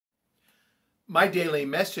My daily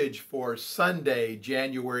message for Sunday,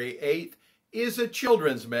 January 8th, is a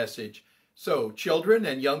children's message. So children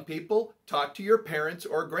and young people, talk to your parents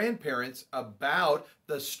or grandparents about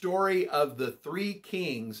the story of the three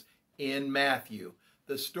kings in Matthew,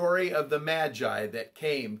 the story of the Magi that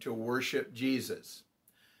came to worship Jesus.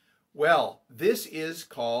 Well, this is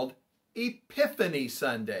called Epiphany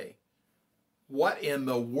Sunday. What in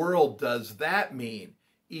the world does that mean?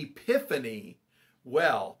 Epiphany?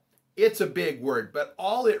 Well, it's a big word, but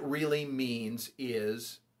all it really means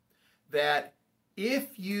is that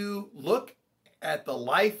if you look at the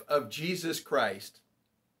life of Jesus Christ,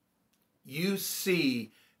 you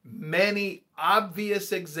see many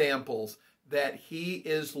obvious examples that he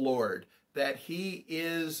is Lord, that he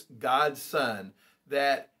is God's Son,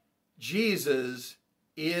 that Jesus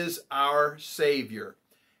is our Savior.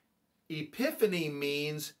 Epiphany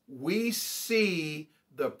means we see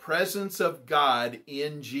the presence of God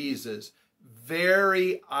in Jesus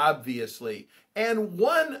very obviously. And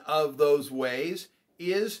one of those ways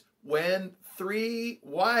is when three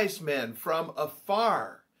wise men from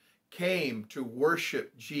afar came to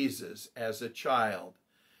worship Jesus as a child.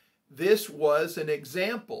 This was an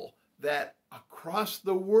example that across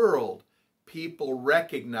the world people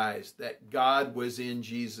recognized that God was in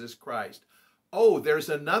Jesus Christ. Oh, there's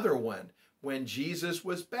another one. When Jesus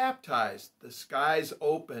was baptized, the skies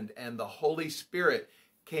opened and the Holy Spirit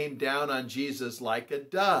came down on Jesus like a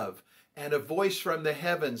dove, and a voice from the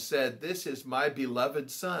heavens said, "This is my beloved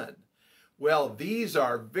Son." Well, these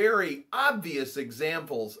are very obvious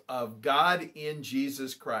examples of God in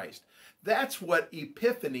Jesus Christ. That's what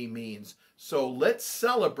Epiphany means. So let's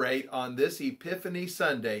celebrate on this Epiphany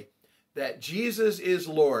Sunday that Jesus is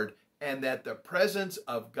Lord and that the presence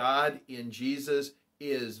of God in Jesus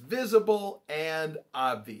is visible and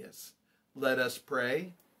obvious. Let us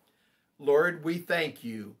pray. Lord, we thank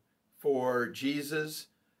you for Jesus.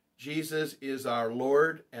 Jesus is our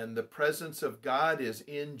Lord, and the presence of God is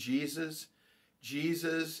in Jesus.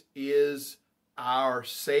 Jesus is our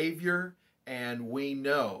Savior, and we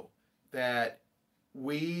know that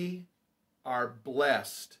we are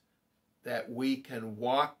blessed that we can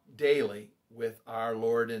walk daily with our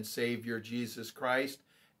Lord and Savior Jesus Christ,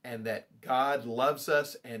 and that God loves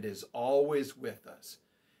us and is always with us.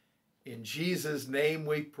 In Jesus' name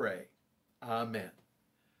we pray. Amen.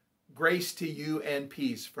 Grace to you and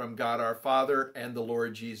peace from God our Father and the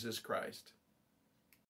Lord Jesus Christ.